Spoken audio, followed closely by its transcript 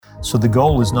So the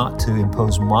goal is not to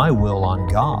impose my will on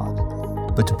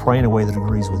God, but to pray in a way that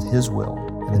agrees with His will,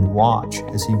 and then watch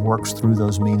as He works through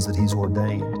those means that He's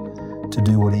ordained to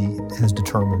do what He has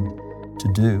determined to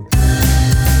do.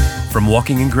 From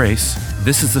Walking in Grace,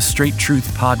 this is the Straight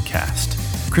Truth Podcast,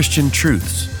 Christian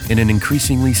truths in an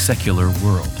increasingly secular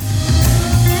world.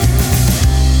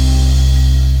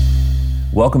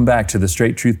 Welcome back to the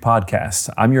Straight Truth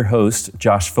Podcast. I'm your host,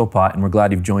 Josh Philpott, and we're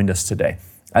glad you've joined us today.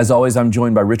 As always, I'm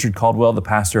joined by Richard Caldwell, the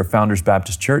pastor of Founders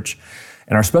Baptist Church,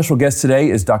 and our special guest today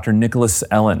is Dr. Nicholas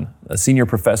Ellen, a senior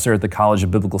professor at the College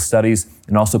of Biblical Studies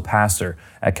and also pastor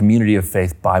at Community of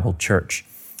Faith Bible Church.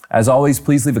 As always,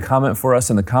 please leave a comment for us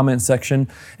in the comment section,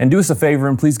 and do us a favor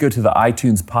and please go to the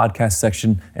iTunes podcast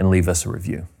section and leave us a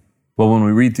review. Well, when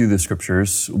we read through the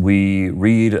scriptures, we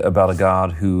read about a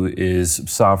God who is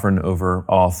sovereign over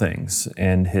all things,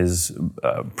 and His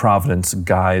providence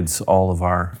guides all of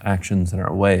our actions and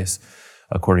our ways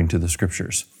according to the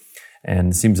scriptures.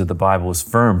 And it seems that the Bible is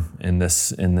firm in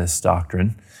this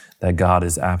doctrine that God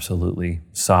is absolutely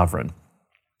sovereign.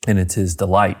 And it's His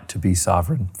delight to be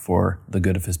sovereign for the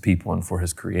good of His people and for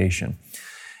His creation.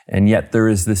 And yet there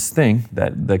is this thing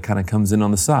that kind of comes in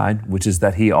on the side, which is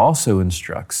that He also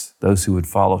instructs those who would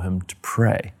follow Him to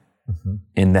pray,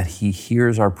 in that He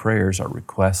hears our prayers, our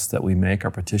requests that we make,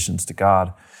 our petitions to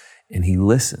God, and He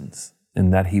listens,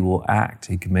 and that He will act.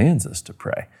 He commands us to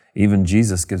pray. Even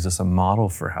Jesus gives us a model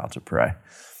for how to pray.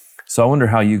 So I wonder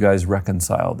how you guys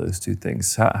reconcile those two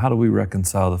things. How do we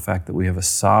reconcile the fact that we have a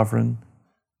sovereign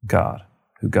God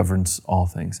who governs all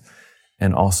things,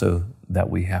 and also that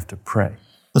we have to pray?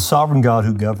 The sovereign God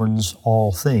who governs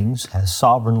all things has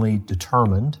sovereignly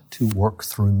determined to work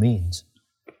through means.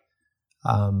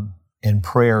 And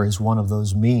prayer is one of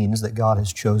those means that God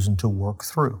has chosen to work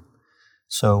through.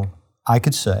 So I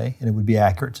could say, and it would be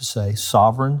accurate to say,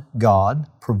 sovereign God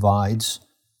provides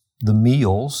the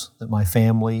meals that my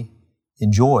family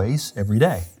enjoys every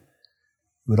day.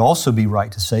 It would also be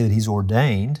right to say that He's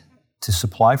ordained to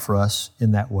supply for us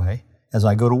in that way as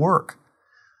I go to work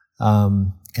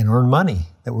and earn money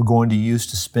that we're going to use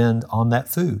to spend on that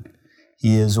food.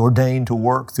 He is ordained to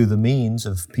work through the means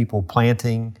of people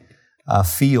planting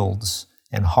fields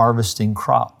and harvesting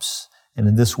crops. And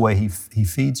in this way, He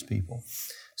feeds people.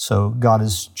 So God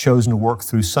has chosen to work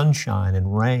through sunshine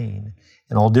and rain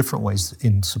and all different ways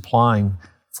in supplying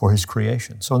for His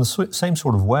creation. So in the same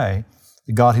sort of way,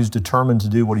 the God who's determined to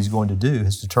do what He's going to do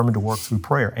has determined to work through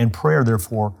prayer. And prayer,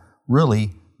 therefore,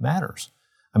 really matters.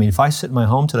 I mean, if I sit in my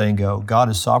home today and go, God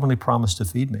has sovereignly promised to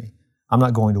feed me. I'm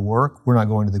not going to work. We're not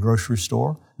going to the grocery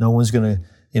store. No one's going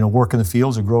to, work in the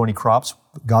fields or grow any crops.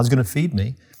 God's going to feed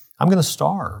me. I'm going to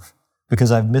starve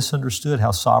because I've misunderstood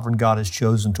how sovereign God has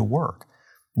chosen to work.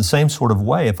 In the same sort of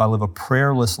way, if I live a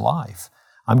prayerless life,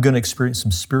 I'm going to experience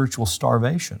some spiritual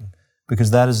starvation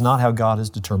because that is not how God is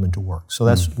determined to work. So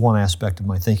that's one aspect of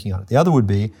my thinking on it. The other would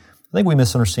be, I think we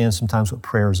misunderstand sometimes what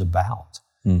prayer is about.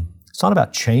 It's not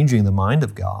about changing the mind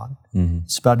of God.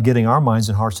 It's about getting our minds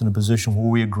and hearts in a position where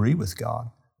we agree with God.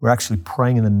 We're actually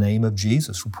praying in the name of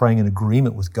Jesus. We're praying in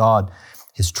agreement with God,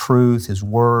 His truth, His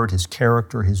word, His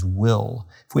character, His will.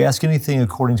 If we ask anything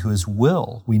according to His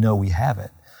will, we know we have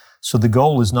it. So the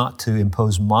goal is not to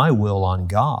impose my will on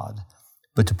God,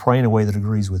 but to pray in a way that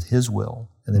agrees with His will,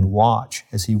 and then watch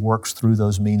as He works through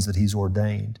those means that He's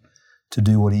ordained to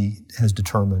do what He has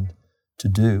determined to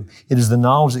do. It is the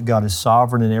knowledge that God is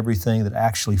sovereign in everything that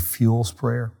actually fuels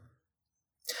prayer.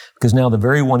 Because now the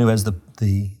very one who has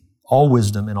the all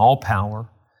wisdom and all power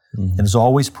and is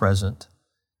always present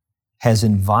has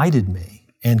invited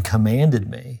me and commanded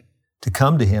me to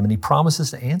come to Him, and He promises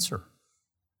to answer.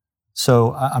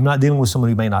 So I'm not dealing with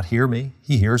someone who may not hear me.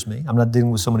 He hears me. I'm not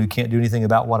dealing with someone who can't do anything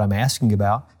about what I'm asking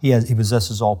about. He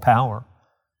possesses all power.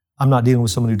 I'm not dealing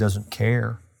with someone who doesn't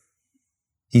care.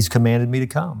 He's commanded me to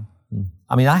come.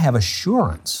 I mean, I have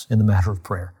assurance in the matter of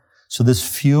prayer. So this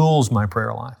fuels my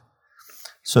prayer life.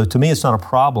 So to me, it's not a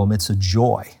problem, it's a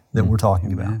joy that we're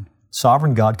talking about.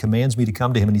 Sovereign God commands me to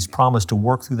come to Him, and He's promised to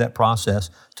work through that process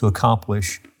to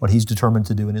accomplish what He's determined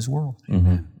to do in His world.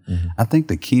 I think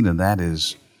the key to that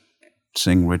is,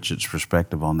 seeing Richard's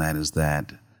perspective on that, is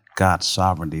that God's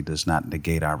sovereignty does not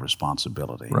negate our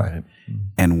responsibility. Right.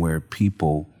 And where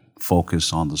people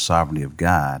focus on the sovereignty of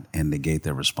God and negate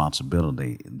their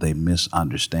responsibility, they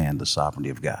misunderstand the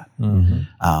sovereignty of God.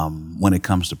 When it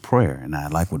comes to prayer, and I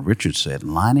like what Richard said,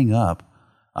 lining up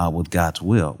with God's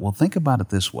will. Well, think about it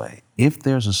this way. If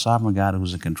there's a sovereign God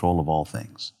who's in control of all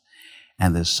things,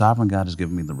 and this sovereign God has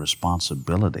given me the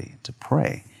responsibility to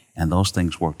pray, and those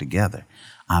things work together,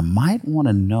 I might want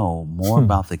to know more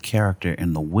about the character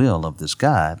and the will of this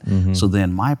God, so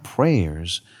then my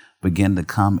prayers begin to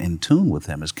come in tune with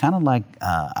him. It's kind of like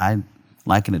I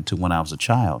liken it to when I was a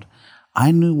child.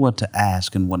 I knew what to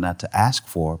ask and what not to ask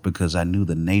for because I knew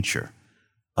the nature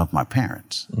of my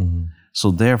parents. Mm-hmm.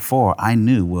 So therefore, I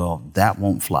knew, well, that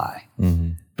won't fly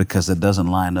because it doesn't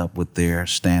line up with their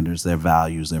standards, their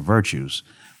values, their virtues.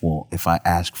 Well, if I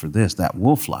ask for this, that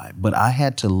will fly. But I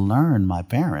had to learn my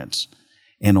parents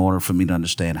in order for me to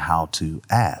understand how to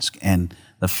ask. And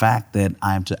the fact that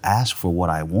I'm to ask for what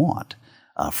I want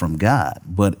from God,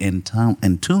 but in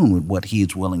tune with what he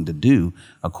is willing to do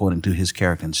according to his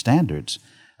character and standards,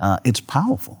 it's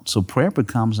powerful. So prayer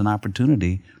becomes an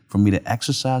opportunity for me to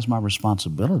exercise my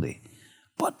responsibility,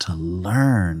 but to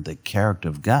learn the character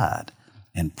of God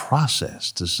and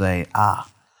process to say,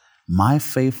 my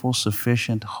faithful,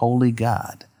 sufficient, holy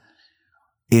God,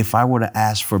 if I were to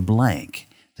ask for blank,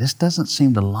 this doesn't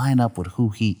seem to line up with who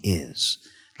he is.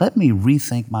 Let me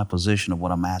rethink my position of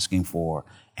what I'm asking for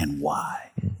and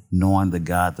why, knowing the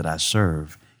God that I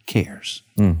serve cares.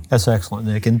 That's excellent,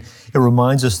 Nick. And it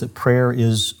reminds us that prayer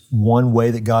is one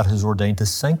way that God has ordained to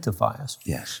sanctify us.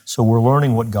 Yes. So we're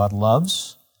learning what God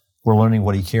loves, we're learning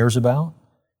what he cares about,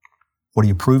 what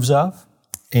he approves of,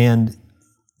 and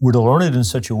we're to learn it in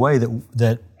such a way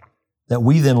that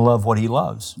we then love what he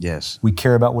loves. Yes. We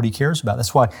care about what he cares about.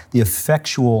 That's why the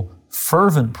effectual,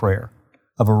 fervent prayer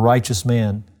of a righteous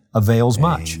man avails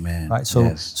much. Amen. Right? So,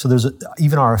 yes. so there's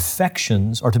even our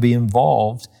affections are to be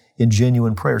involved in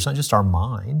genuine prayer. It's not just our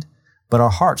mind, but our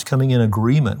hearts coming in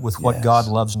agreement with what God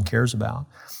loves and cares about.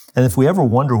 And if we ever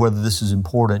wonder whether this is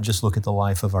important, just look at the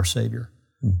life of our Savior,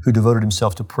 who devoted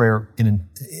himself to prayer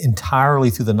entirely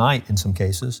through the night in some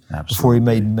cases, before he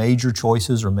made major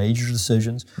choices or major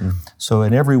decisions. So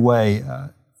in every way,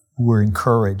 we're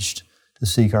encouraged to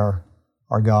seek our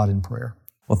God in prayer.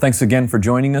 Well, thanks again for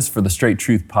joining us for the Straight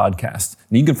Truth Podcast.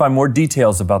 And you can find more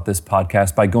details about this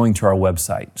podcast by going to our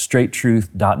website,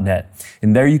 straighttruth.net.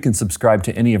 And there you can subscribe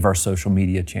to any of our social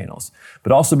media channels.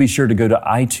 But also be sure to go to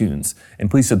iTunes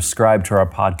and please subscribe to our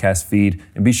podcast feed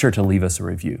and be sure to leave us a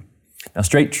review. Now,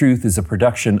 Straight Truth is a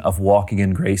production of Walking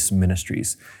in Grace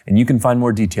Ministries, and you can find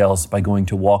more details by going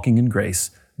to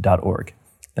walkingingrace.org.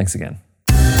 Thanks again.